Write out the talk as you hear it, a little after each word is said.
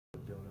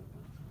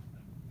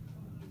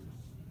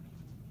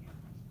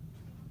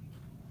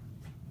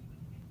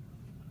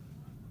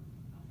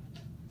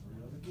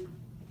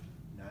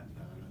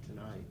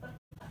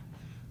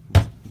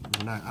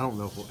I don't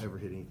know if we'll ever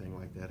hit anything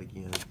like that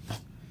again.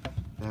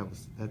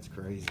 That's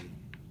crazy.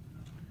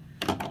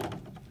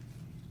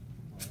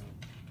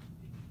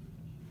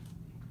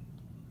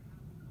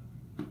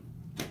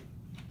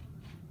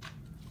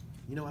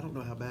 You know, I don't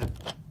know how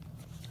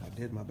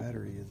dead my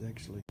battery is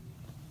actually.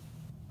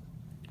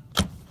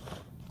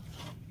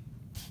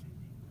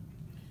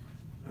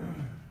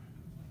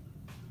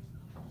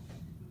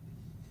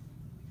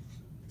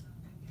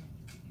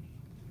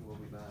 What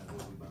we buying?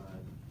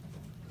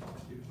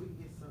 Dude, if we can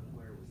get something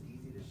where it was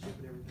easy to ship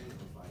and everything, it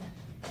was like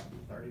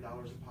 $30 a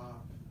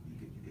pop,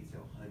 you could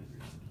sell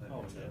hundreds.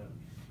 Oh, yeah.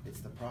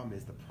 The problem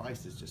is the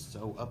price is just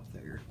so up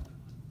there.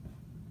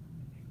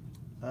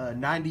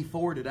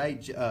 94 today,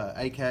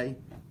 AK.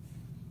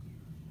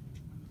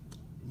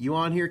 You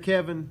on here,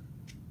 Kevin?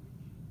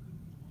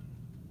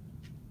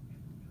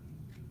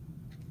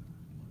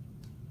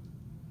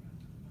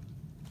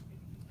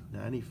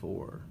 $94.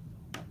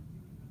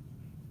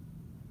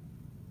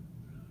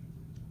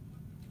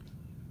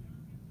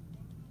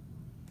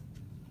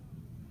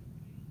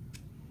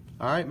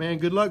 All right, man.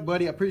 Good luck,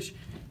 buddy. I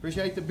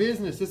appreciate the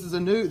business. This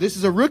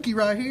is a rookie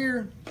right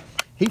here.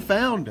 He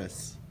found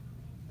us.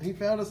 He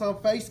found us on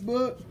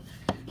Facebook.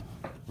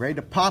 Ready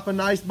to pop a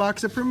nice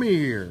box of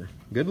Premier.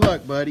 Good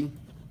luck, buddy.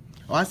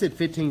 Oh, I said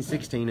 15,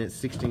 16. It's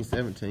 16,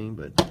 17,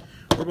 but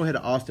we're going to head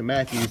to Austin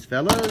Matthews,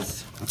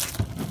 fellas.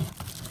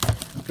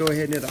 Go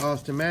ahead and hit to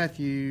Austin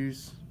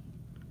Matthews.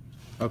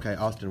 Okay,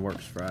 Austin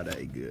works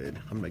Friday. Good.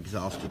 I'm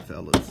exhausted,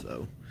 fellas,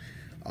 so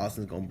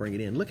Austin's going to bring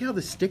it in. Look how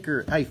the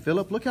sticker, hey,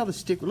 Philip, look where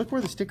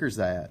the sticker's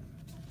at.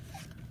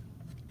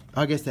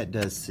 I guess that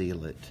does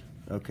seal it.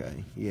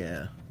 Okay,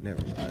 yeah,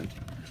 never mind.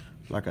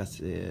 Like I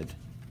said,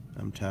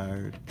 I'm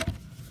tired.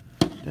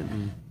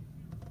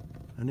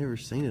 I never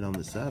seen it on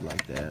the side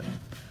like that.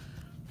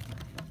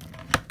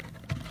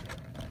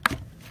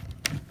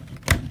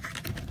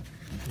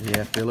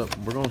 Yeah, Philip,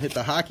 we're going to hit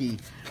the hockey.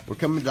 We're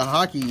coming to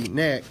hockey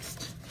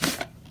next.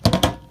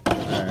 All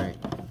right.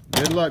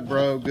 Good luck,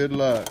 bro. Good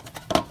luck.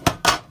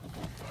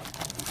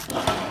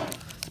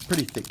 It's a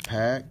pretty thick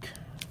pack.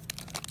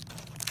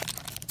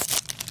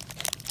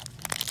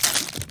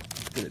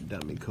 Let's get a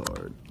dummy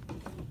card.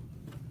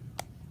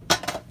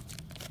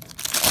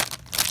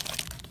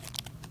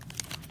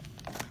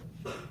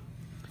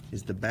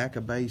 Is the back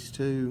a base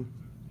too?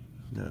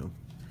 No.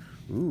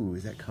 Ooh,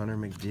 is that Connor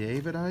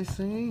McDavid I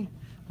see?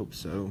 Hope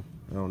so.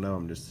 I don't know.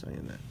 I'm just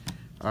saying that.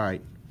 All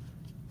right.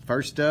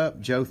 First up,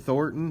 Joe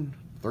Thornton,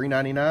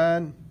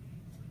 $3.99.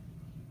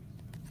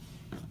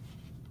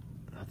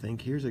 I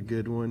think here's a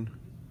good one.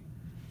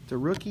 It's a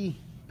rookie.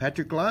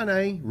 Patrick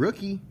Laine,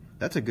 rookie.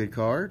 That's a good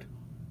card.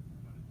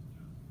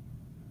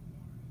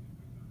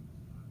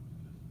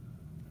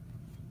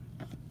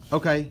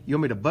 Okay, you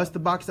want me to bust the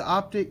box of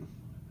Optic?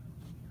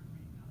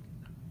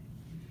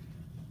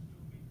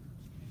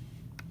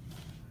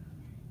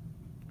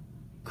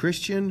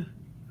 Christian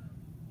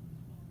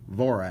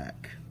Vorak.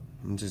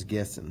 I'm just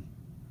guessing.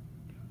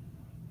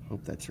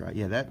 Hope that's right.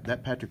 Yeah,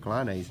 that Patrick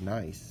Laine is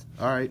nice.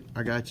 All right,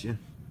 I got you.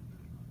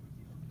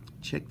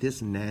 Check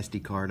this nasty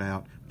card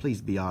out.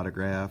 Please be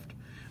autographed.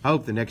 I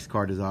hope the next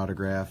card is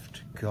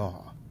autographed.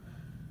 God.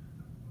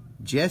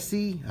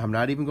 Jesse, I'm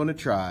not even going to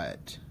try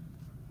it.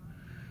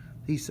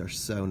 These are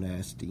so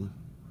nasty.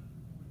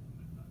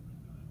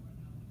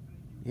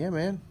 Yeah,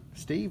 man.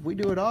 Steve, we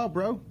do it all,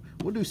 bro.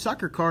 We'll do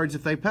soccer cards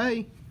if they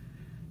pay.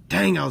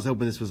 Dang, I was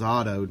hoping this was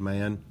autoed,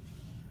 man.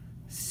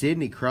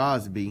 Sidney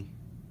Crosby.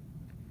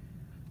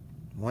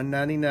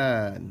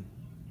 $1.99.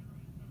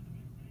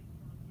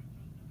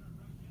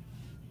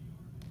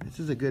 This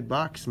is a good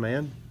box,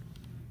 man.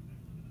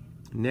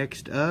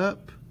 Next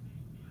up,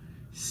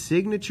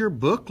 signature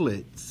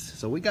booklets.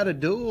 So we got a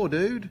duel,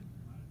 dude.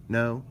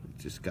 No,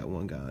 just got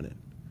one guy on it.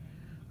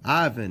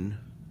 Ivan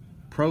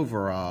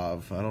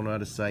Provorov. I don't know how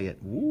to say it.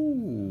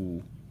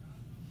 Ooh.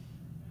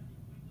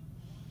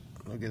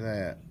 Look at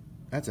that.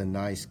 That's a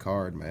nice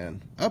card,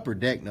 man. Upper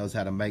Deck knows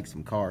how to make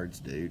some cards,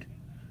 dude.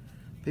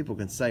 People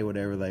can say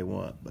whatever they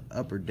want, but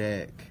Upper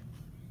Deck.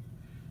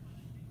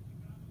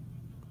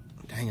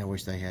 Dang, I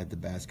wish they had the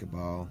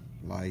basketball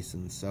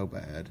license so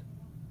bad.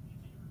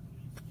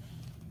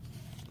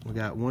 We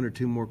got one or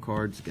two more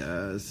cards,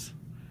 guys.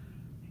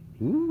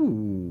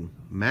 Ooh,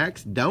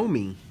 Max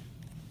Domi.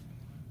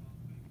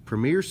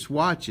 Premier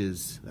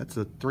Swatches. That's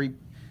a three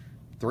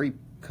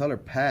color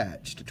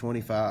patch to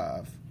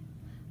 25.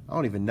 I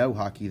don't even know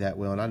hockey that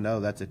well, and I know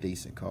that's a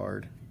decent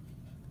card.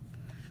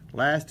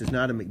 Last is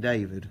not a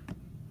McDavid.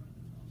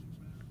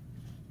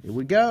 Here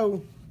we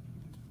go.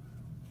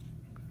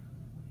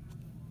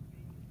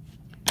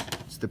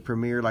 It's the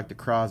Premier, like the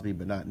Crosby,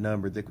 but not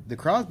numbered. The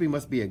Crosby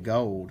must be a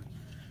gold.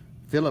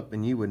 Philip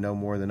and you would know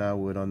more than I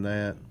would on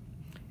that.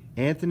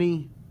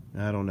 Anthony,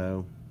 I don't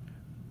know.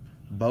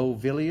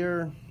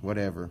 Beauvillier,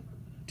 whatever.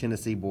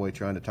 Tennessee boy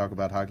trying to talk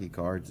about hockey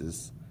cards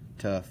is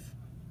tough.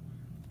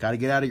 Got to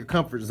get out of your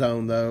comfort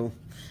zone, though.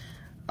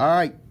 All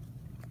right.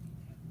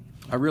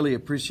 I really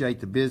appreciate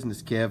the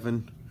business,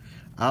 Kevin.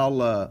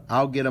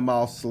 I'll get them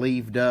all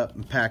sleeved up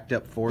and packed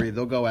up for you.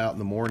 They'll go out in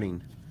the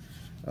morning.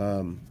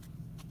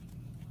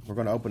 We're We're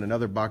going to open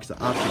another box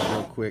of Optic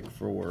real quick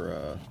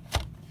for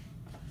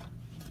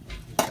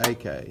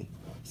AK.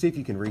 See if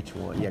you can reach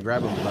one. Yeah,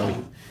 grab them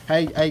both.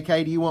 Hey,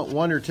 AK, do you want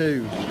one or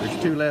two?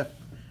 There's two left.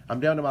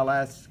 I'm down to my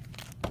last.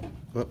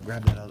 Oh,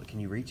 grab that other. Can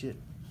you reach it?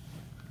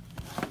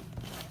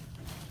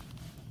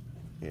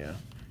 Yeah.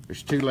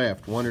 There's two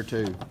left. One or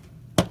two.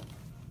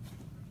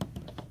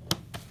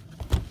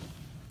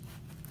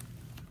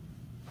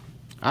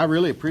 I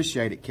really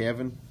appreciate it,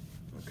 Kevin.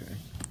 Okay.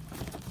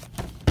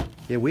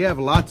 Yeah, we have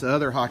lots of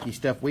other hockey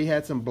stuff. We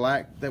had some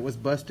black that was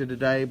busted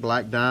today,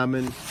 black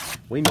diamond.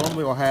 We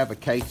normally will have a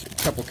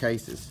couple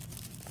cases.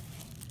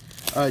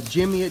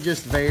 Jimmy, it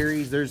just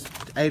varies. There's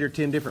 8 or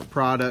 10 different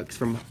products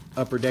from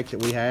Upper Deck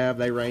that we have.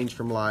 They range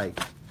from like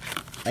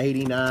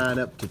 89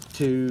 up to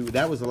 2.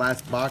 That was the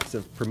last box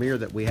of Premier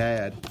that we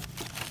had.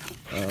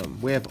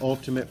 We have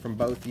Ultimate from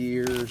both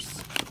years.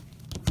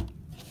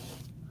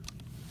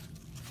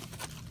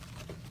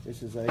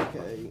 This is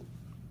AK,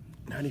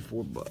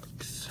 94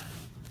 bucks.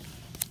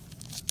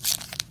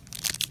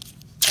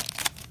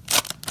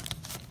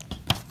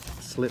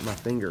 Slipped my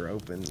finger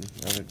open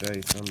the other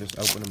day, so I'm just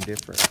opening them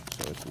different,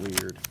 so it's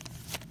weird.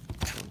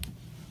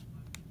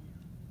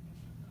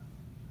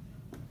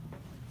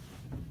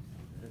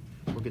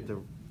 We'll get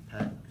the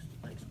packs.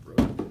 Thanks, bro.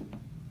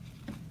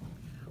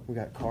 We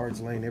got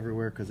cards laying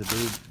everywhere because the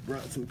dude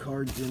brought some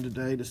cards in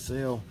today to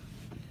sell.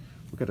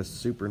 We got a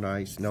super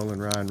nice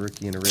Nolan Ryan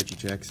rookie and a Reggie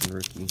Jackson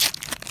rookie.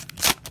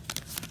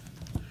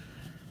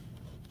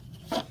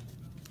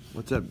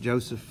 What's up,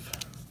 Joseph?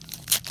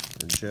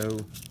 Or Joe?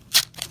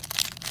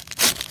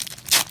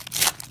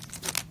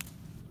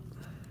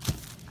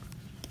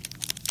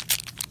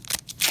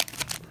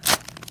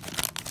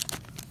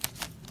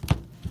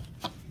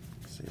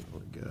 Let's see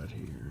what we got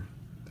here.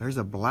 There's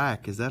a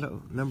black. Is that a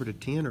number to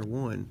 10 or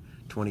 1?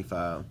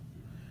 25.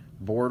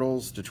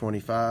 Bortles to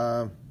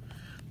 25.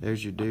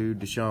 There's your dude,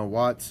 Deshaun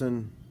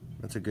Watson.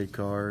 That's a good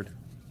card.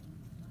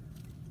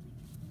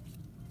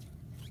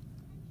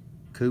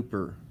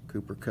 Cooper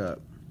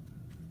Cup.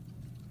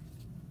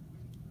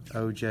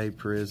 OJ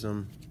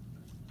Prism.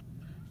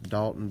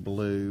 Dalton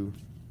Blue.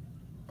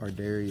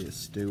 Ardarius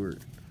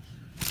Stewart.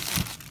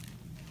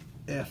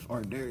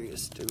 Ardarius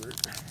Stewart.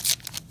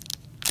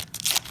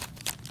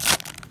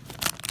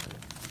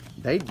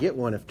 They'd get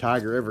one if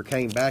Tiger ever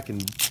came back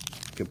and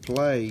could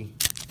play.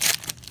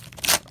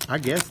 I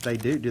guess they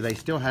do. Do they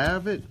still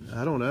have it?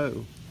 I don't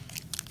know.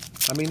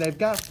 I mean, they've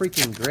got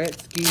freaking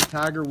Gretzky,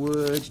 Tiger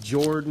Woods,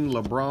 Jordan,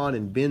 LeBron,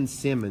 and Ben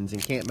Simmons,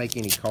 and can't make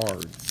any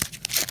cards.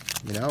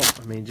 You know,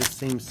 I mean, it just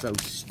seems so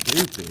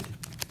stupid.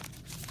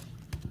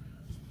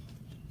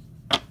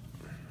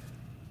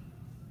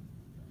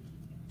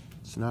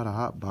 It's not a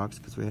hot box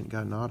because we haven't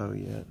got an auto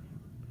yet.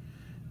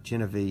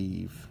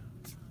 Genevieve.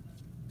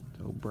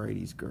 Oh,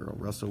 Brady's girl.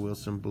 Russell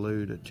Wilson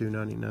blue to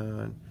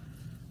 $2.99.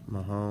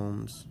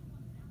 Mahomes.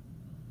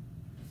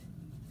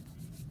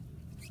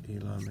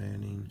 Eli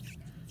Manning,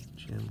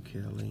 Jim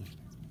Kelly,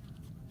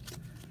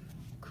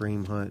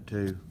 Cream Hunt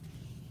too.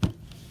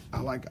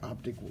 I like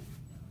Optic.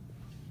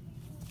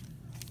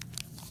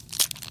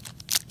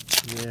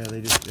 Yeah,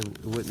 they just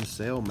it wouldn't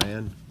sell,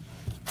 man.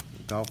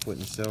 Golf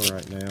wouldn't sell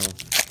right now.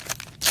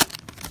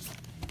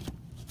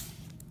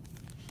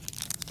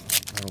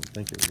 I don't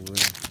think it would.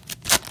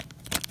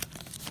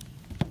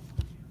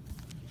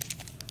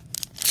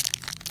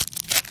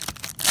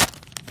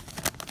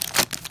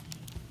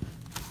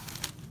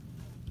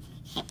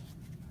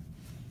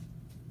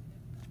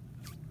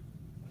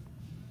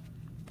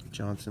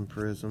 Johnson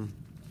Prism.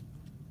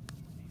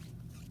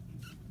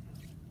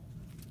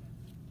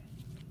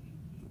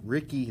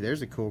 Ricky,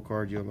 there's a cool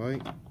card you'll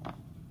like.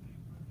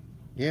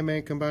 Yeah,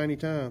 man, come by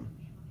anytime.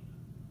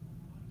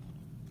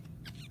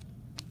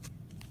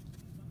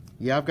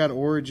 Yeah, I've got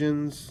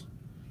Origins.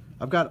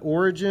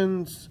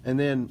 And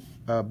then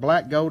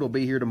Black Gold will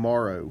be here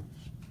tomorrow.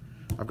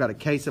 I've got a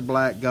case of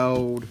Black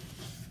Gold.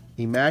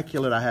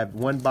 Immaculate, I have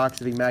 1 box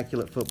of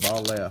Immaculate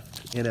Football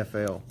left.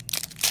 NFL.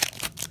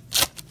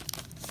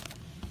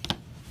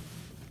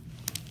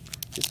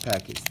 This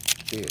pack is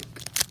thick.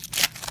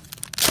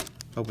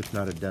 Hope it's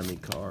not a dummy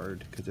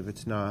card, because if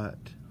it's not,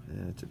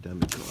 then it's a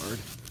dummy card.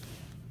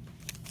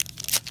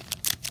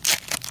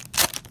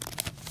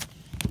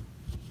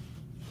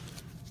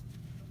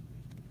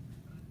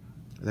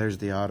 There's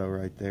the auto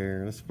right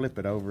there. Let's flip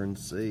it over and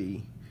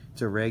see.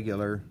 It's a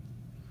regular.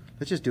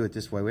 Let's just do it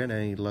this way. We haven't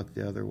had any luck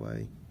the other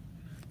way.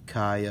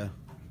 Kaya.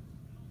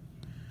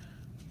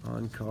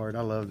 On card.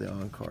 I love the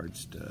on card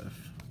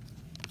stuff.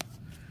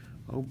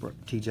 Oh,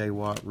 TJ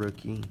Watt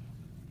rookie.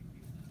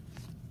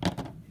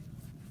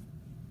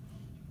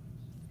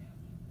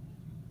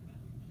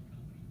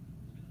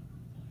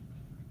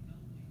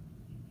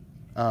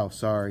 Oh,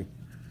 sorry.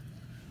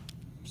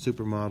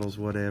 Supermodels,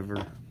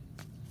 whatever.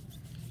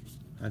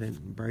 I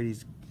didn't.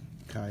 Brady's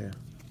Kaya.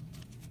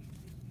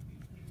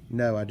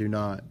 No, I do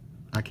not.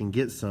 I can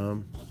get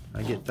some.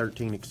 I get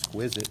 13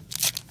 Exquisite.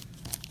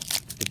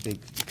 The big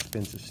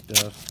expensive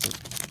stuff.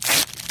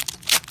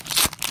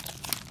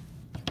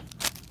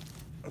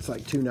 It's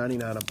like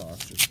 $2.99 a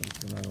box or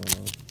something. I don't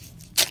know.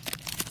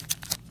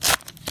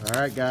 All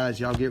right, guys,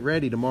 y'all get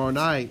ready tomorrow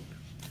night.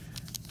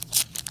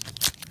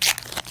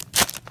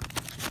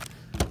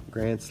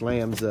 Grand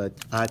Slam's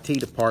IT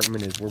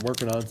department is we're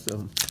working on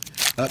some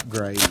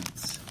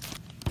upgrades.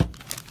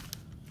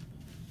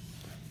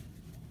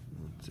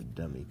 It's a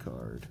dummy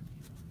card.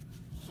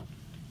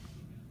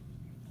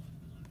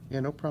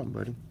 Yeah, no problem,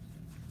 buddy.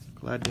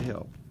 Glad to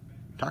help.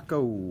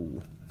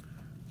 Taco.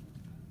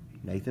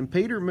 Nathan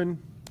Peterman.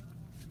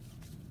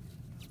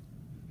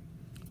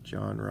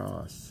 John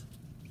Ross.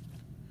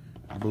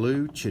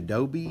 Blue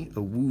Chidobe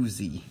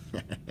Awuzie.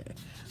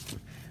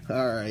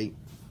 All right.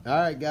 All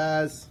right,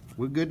 guys.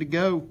 We're good to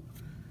go.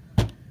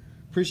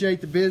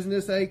 Appreciate the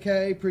business,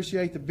 AK.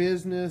 Appreciate the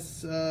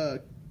business.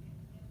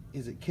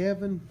 Is it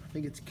Kevin? I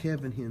think it's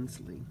Kevin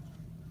Hensley.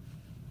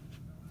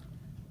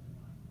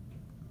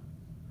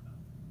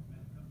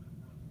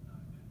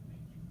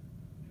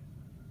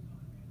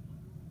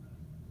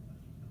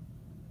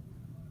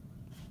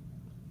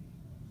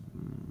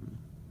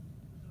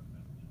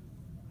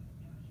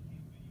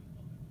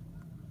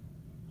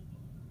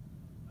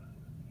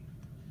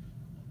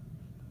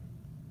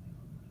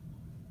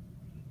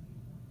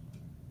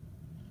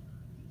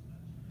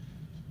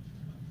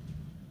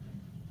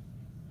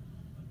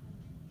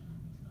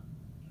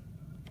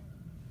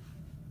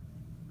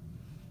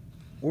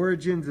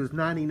 Origins is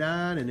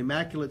 99 and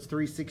Immaculate's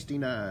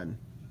 369.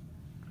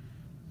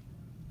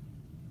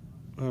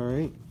 All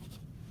right.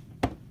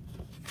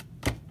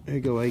 There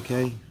you go, AK.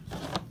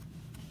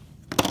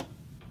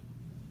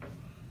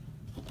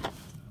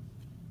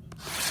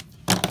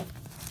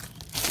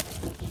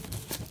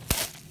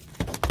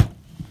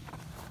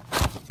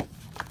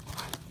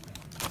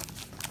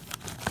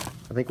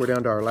 I think we're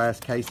down to our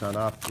last case on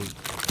Optic.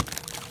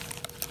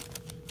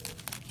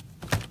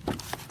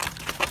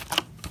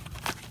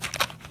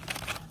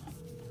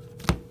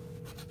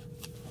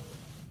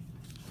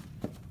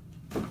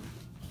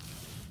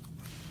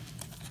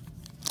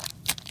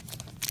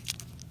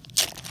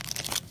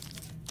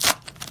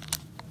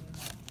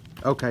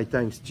 Okay,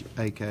 thanks,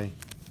 AK.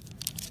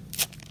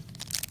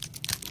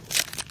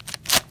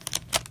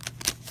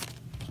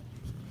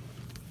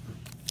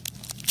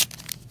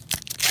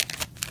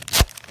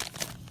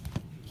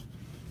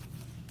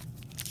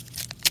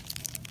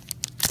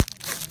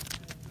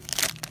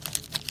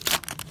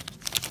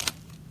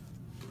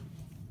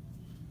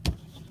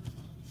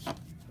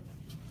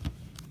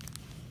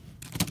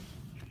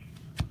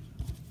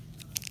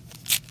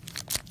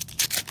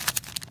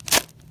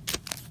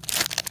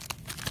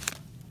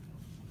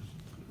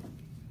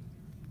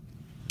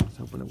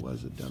 Hoping it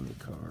was a dummy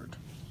card.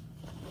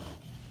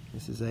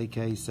 This is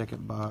AK's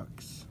second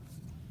box.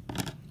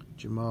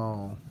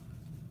 Jamal.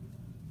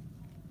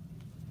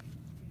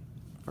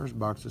 First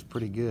box was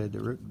pretty good.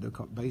 The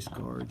base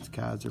cards,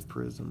 Kaiser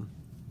Prism.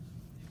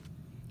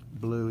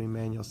 Blue,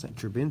 Emmanuel St.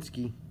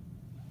 Trubinsky.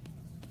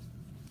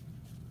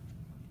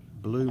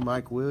 Blue,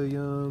 Mike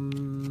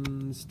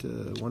Williams to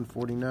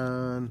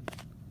 149.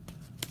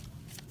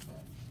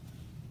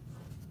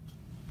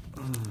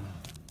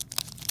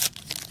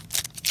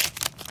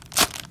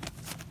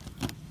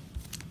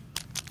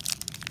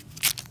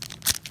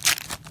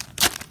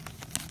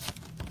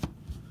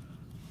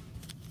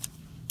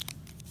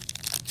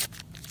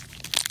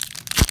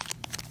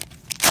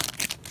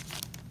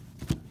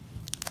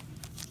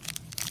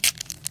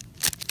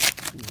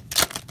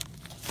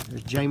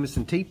 There's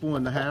Jameson Teeple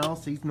in the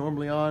house. He's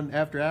normally on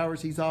after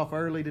hours. He's off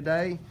early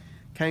today.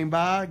 Came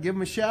by. Give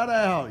him a shout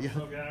out. What's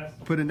up, guys?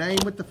 Put a name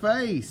with the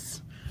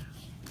face.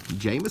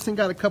 Jameson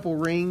got a couple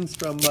rings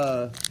from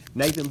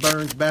Nathan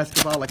Burns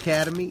Basketball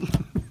Academy.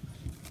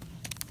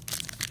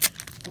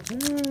 Yeah,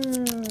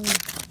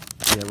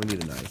 we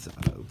need a nice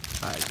auto.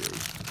 I agree.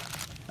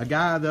 A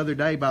guy the other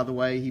day, by the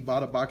way, he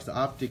bought a box of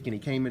Optic and he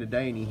came in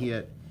today and he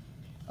hit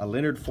a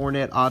Leonard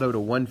Fournette auto to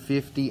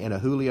 150 and a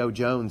Julio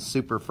Jones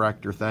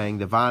superfractor thing,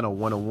 the vinyl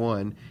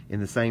 101 in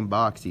the same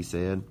box, he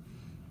said.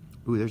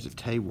 Ooh, there's a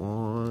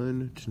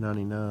Tay1 to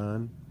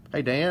 99.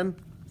 Hey, Dan.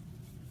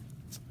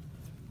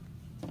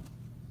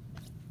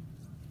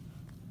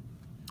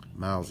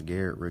 Myles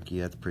Garrett, rookie.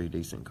 That's a pretty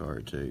decent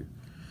card, too.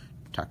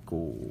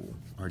 Taco.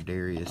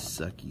 Ardarius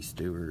Sucky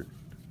Stewart.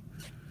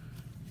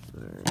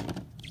 There.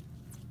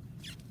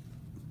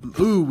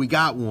 Ooh, we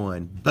got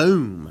one.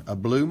 Boom. A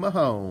blue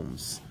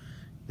Mahomes.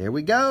 There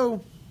we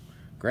go.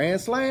 Grand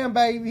Slam,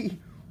 baby.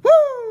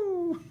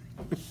 Woo!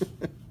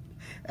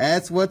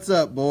 That's what's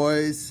up,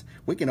 boys.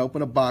 We can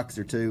open a box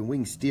or two. We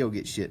can still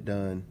get shit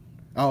done.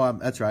 Oh,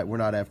 that's right. We're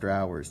not after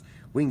hours.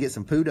 We can get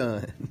some poo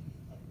done.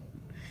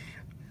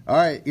 All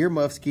right,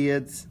 earmuffs,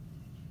 kids.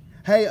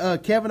 Hey,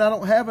 Kevin, I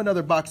don't have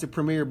another box of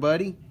Premier,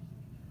 buddy.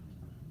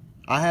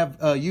 I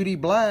have UD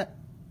Black.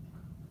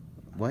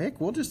 Well, heck,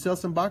 we'll just sell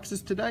some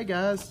boxes today,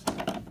 guys.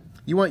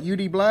 You want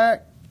UD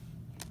Black?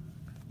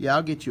 Yeah,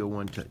 I'll get you a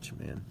one-touch,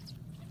 man.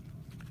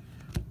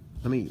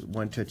 Let me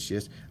one-touch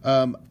this.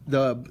 The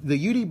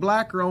UD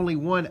Black are only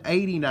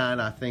 $189,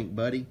 I think,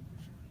 buddy.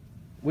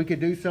 We could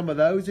do some of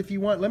those if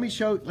you want. Let me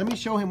show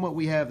him what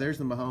we have. There's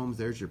the Mahomes.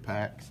 There's your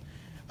packs.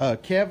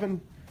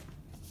 Kevin,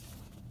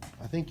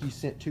 I think you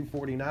sent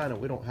 249,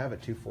 and we don't have a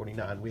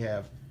 249.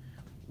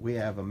 We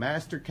have a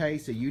master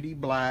case, a UD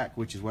Black,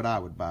 which is what I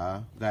would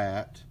buy.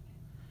 That.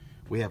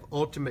 We have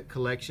Ultimate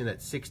Collection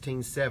at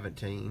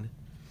 1617.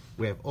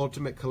 We have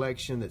Ultimate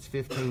Collection that's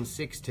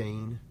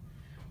 1516.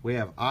 We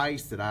have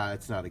Ice that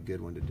it's not a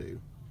good one to do.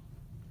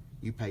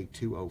 You paid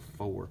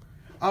 204.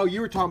 Oh,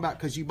 you were talking about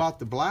because you bought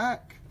the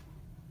black?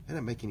 That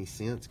didn't make any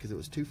sense because it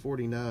was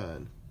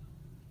 249.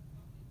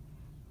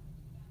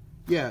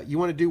 Yeah, you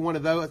want to do one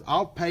of those?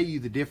 I'll pay you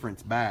the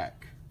difference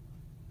back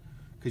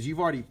because you've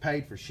already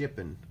paid for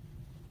shipping.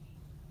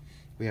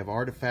 We have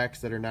Artifacts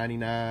that are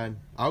 99.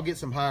 I'll get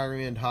some higher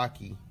end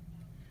hockey.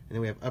 And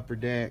then we have Upper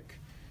Deck.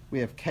 We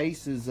have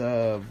cases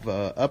of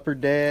Upper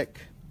Deck,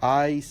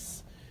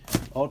 Ice,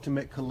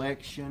 Ultimate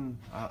Collection.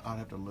 I'll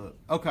have to look.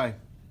 Okay.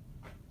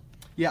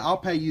 Yeah, I'll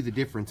pay you the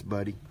difference,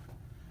 buddy.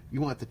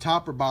 You want the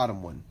top or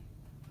bottom one?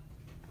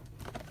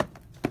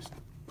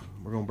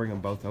 We're going to bring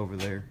them both over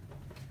there.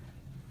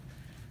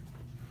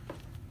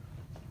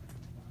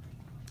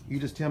 You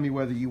just tell me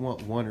whether you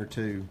want one or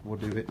two. We'll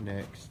do it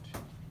next.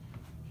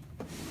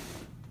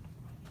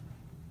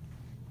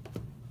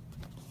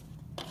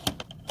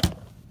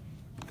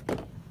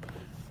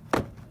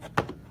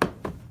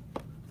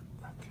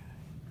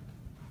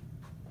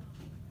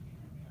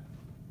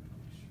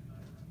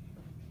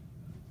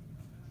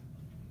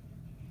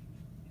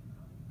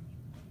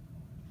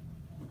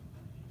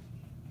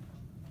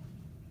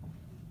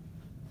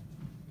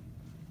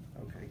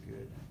 Okay,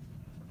 good.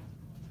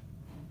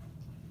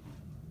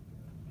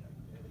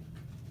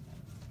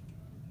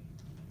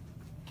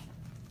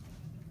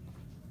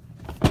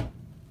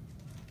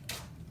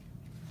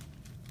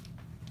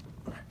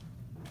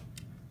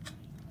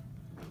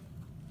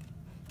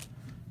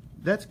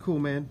 That's cool,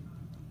 man.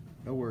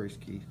 No worries,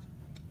 Keith.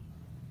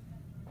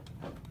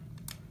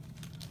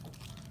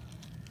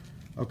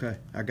 Okay,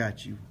 I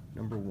got you.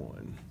 Number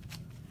one.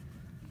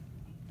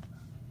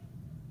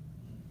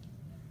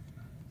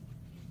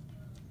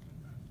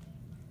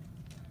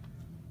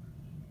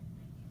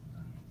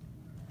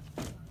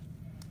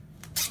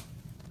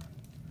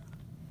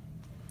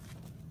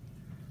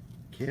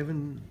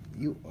 Kevin,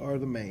 you are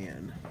the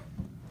man.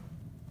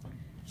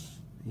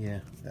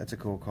 Yeah, that's a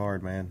cool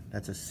card, man.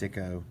 That's a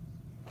sicko.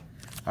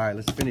 All right,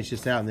 let's finish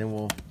this out, and then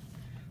we'll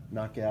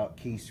knock out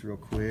Keith real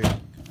quick.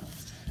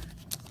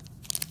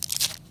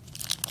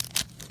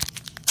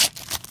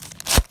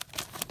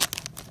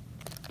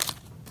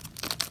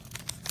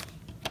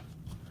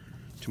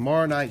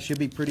 Tomorrow night should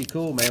be pretty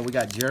cool, man. We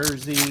got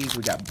jerseys.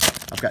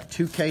 I've got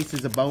 2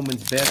 cases of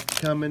Bowman's Best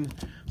coming,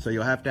 so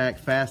you'll have to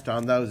act fast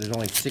on those. There's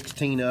only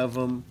 16 of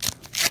them.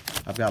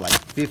 I've got like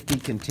 50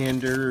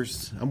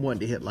 contenders. I'm wanting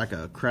to hit like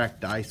a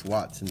cracked Ice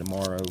Watson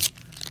tomorrow.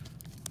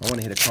 I want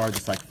to hit a card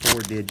that's like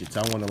 4 digits.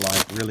 I want to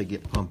like really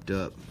get pumped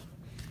up.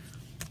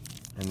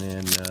 And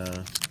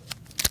then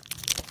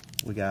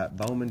we got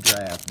Bowman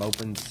Draft,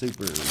 Bowman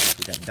Supers,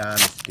 we got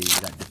Dynasty,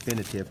 we got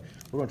Definitive.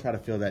 We're going to try to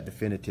fill that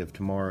Definitive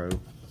tomorrow.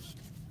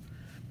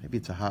 Maybe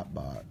it's a hot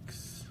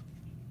box.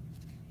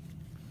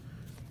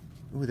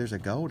 Ooh, there's a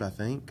gold, I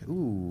think.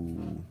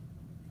 Ooh.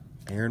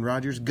 Aaron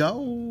Rodgers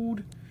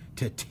gold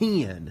to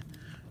 10.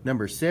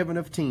 Number 7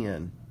 of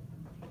 10.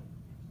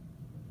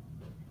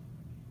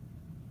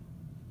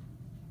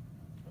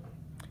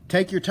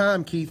 Take your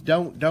time, Keith.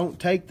 Don't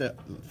take the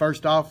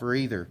first offer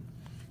either.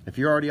 If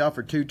you're already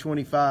offered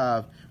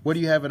 $225, what do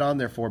you have it on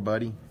there for,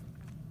 buddy?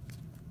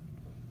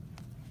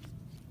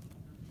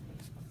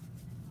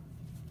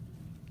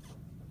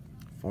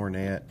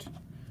 Fournette.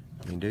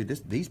 I mean, dude,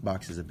 these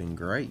boxes have been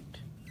great.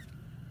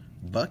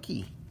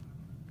 Bucky.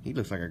 He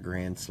looks like a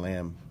grand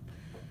slam.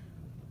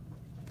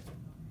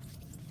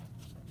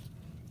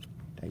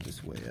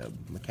 Davis Webb.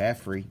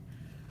 McCaffrey.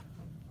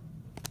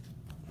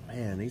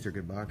 Man, these are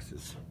good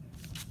boxes.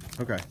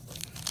 Okay.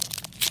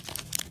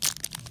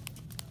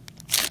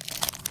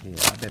 Yeah,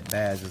 I bet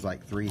Baz is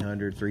like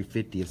 300,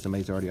 350 if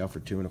somebody's already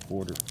offered 2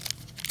 1/4.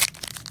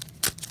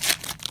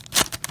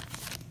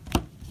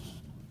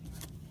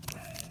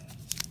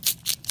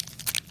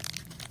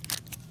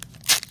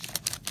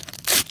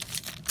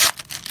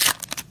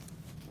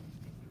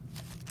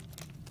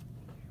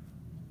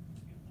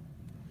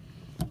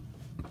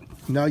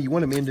 No, you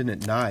want them ending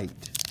at night.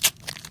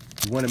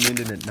 You want them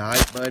ending at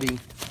night, buddy.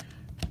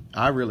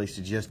 I really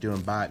suggest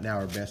doing buy it now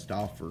or best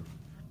offer.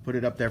 Put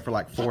it up there for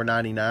like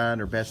 $4.99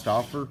 or best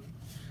offer.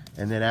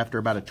 And then after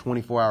about a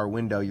 24-hour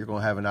window, you're going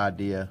to have an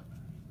idea.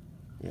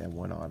 Yeah,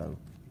 1 auto.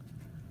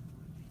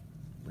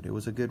 But it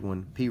was a good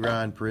one. P.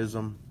 Ryan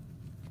Prism.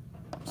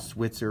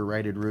 Switzer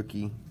rated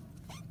rookie.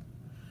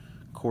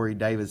 Corey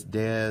Davis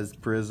Dez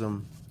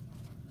Prism.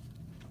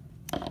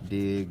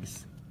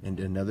 Diggs. And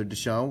another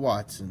Deshaun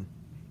Watson.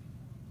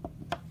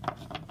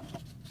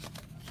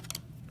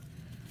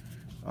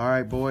 All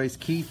right, boys.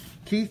 Keith,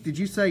 did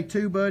you say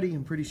 2, buddy?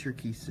 I'm pretty sure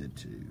Keith said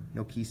 2.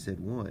 No, Keith said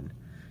 1.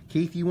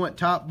 Keith, you want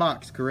top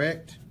box,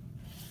 correct?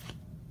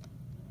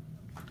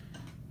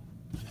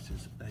 This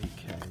is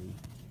AK.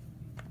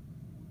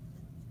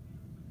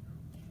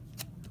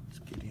 Let's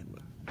get him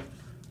up.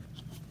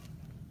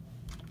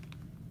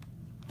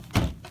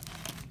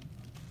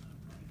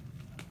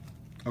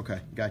 Okay,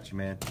 got you,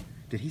 man.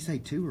 Did he say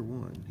 2 or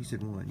 1? He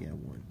said 1. Yeah,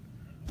 1.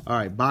 All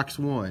right, box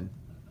 1.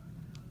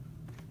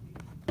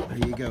 There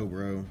you go,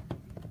 bro.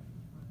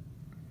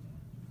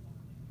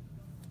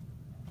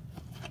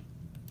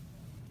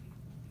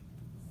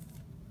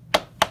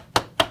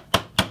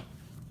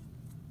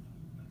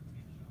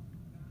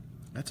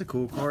 That's a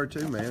cool card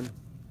too, man.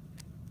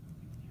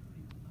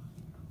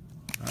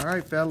 All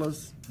right,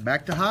 fellas,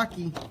 back to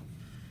hockey.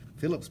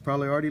 Philip's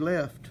probably already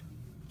left.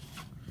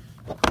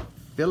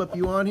 Philip,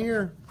 you on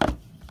here?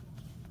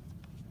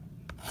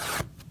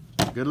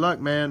 Good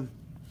luck, man.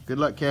 Good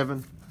luck,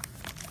 Kevin.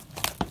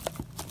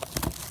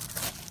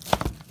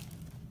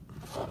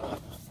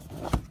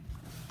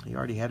 You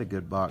already had a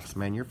good box,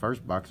 man. Your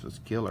first box was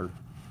killer.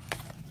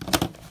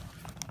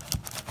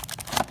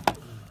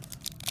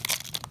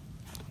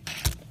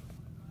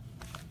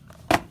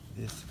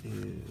 This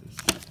is...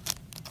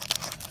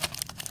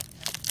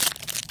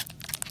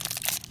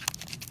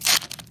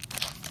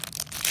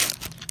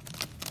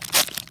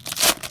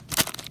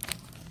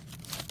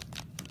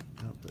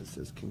 Oh, this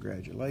says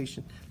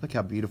congratulations. Look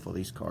how beautiful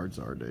these cards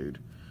are, dude.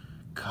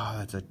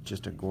 God, that's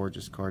just a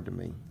gorgeous card to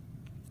me.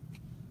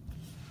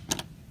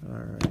 All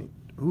right.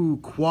 Ooh,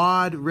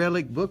 quad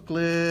relic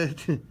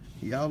booklet.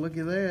 Y'all look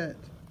at that.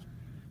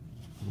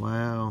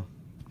 Wow.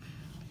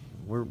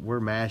 We're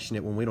mashing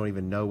it when we don't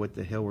even know what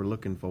the hell we're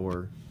looking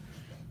for.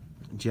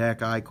 Jack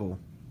Eichel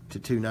to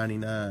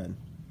 $2.99.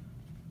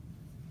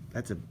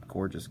 That's a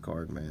gorgeous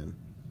card, man.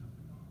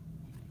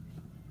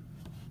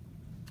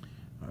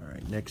 All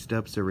right, next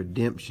up's a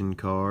redemption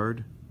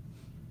card.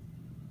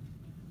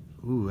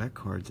 Ooh, that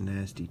card's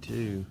nasty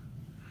too.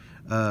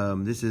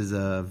 This is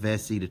a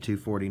Vesey to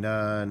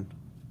 $2.49.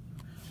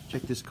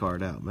 Check this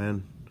card out,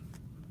 man.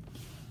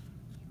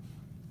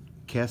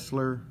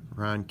 Kessler,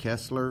 Ryan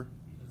Kessler.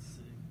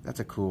 That's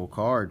a cool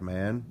card,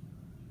 man.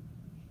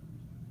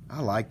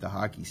 I like the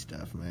hockey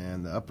stuff,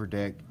 man. The Upper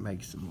Deck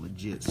makes some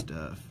legit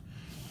stuff.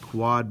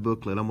 Quad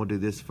booklet. I'm going to do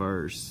this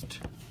first.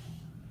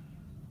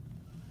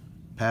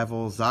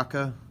 Pavel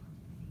Zacha.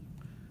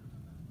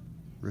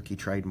 Rookie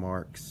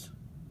trademarks.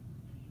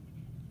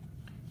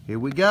 Here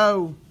we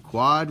go.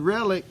 Quad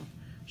relic.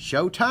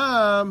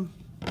 Showtime.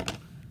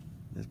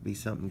 Must be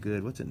something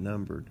good. What's it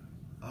numbered?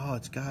 Oh,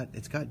 it's got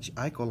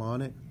Eichel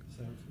on it.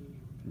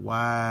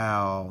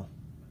 Wow.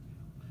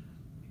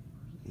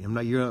 You're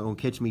not gonna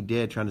catch me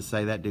dead trying to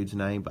say that dude's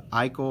name, but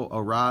Eichel,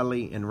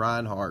 O'Reilly, and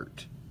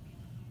Reinhardt.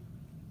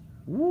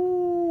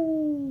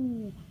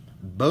 Woo!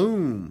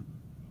 Boom.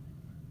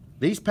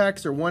 These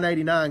packs are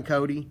 $189,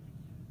 Cody,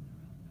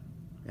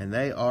 and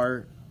they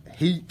are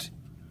heat.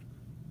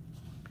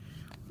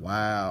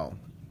 Wow.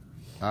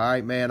 All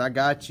right, man, I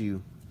got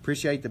you.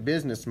 Appreciate the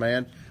business,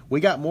 man. We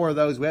got more of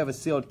those. We have a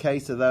sealed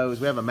case of those.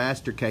 We have a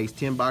master case.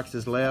 10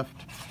 boxes left.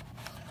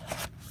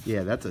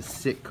 Yeah, that's a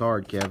sick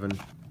card, Kevin.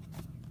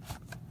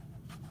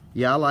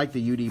 Yeah, I like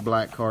the UD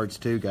Black cards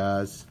too,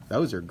 guys.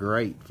 Those are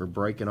great for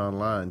breaking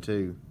online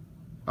too.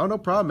 Oh, no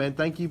problem, man.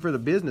 Thank you for the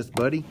business,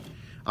 buddy.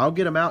 I'll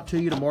get them out to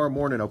you tomorrow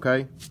morning,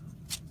 okay?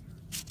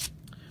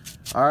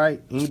 All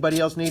right. Anybody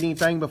else need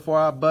anything before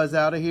I buzz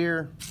out of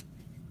here?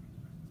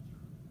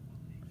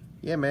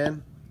 Yeah,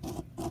 man.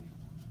 All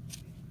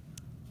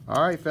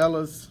right,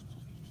 fellas.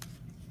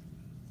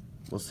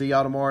 We'll see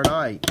y'all tomorrow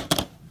night.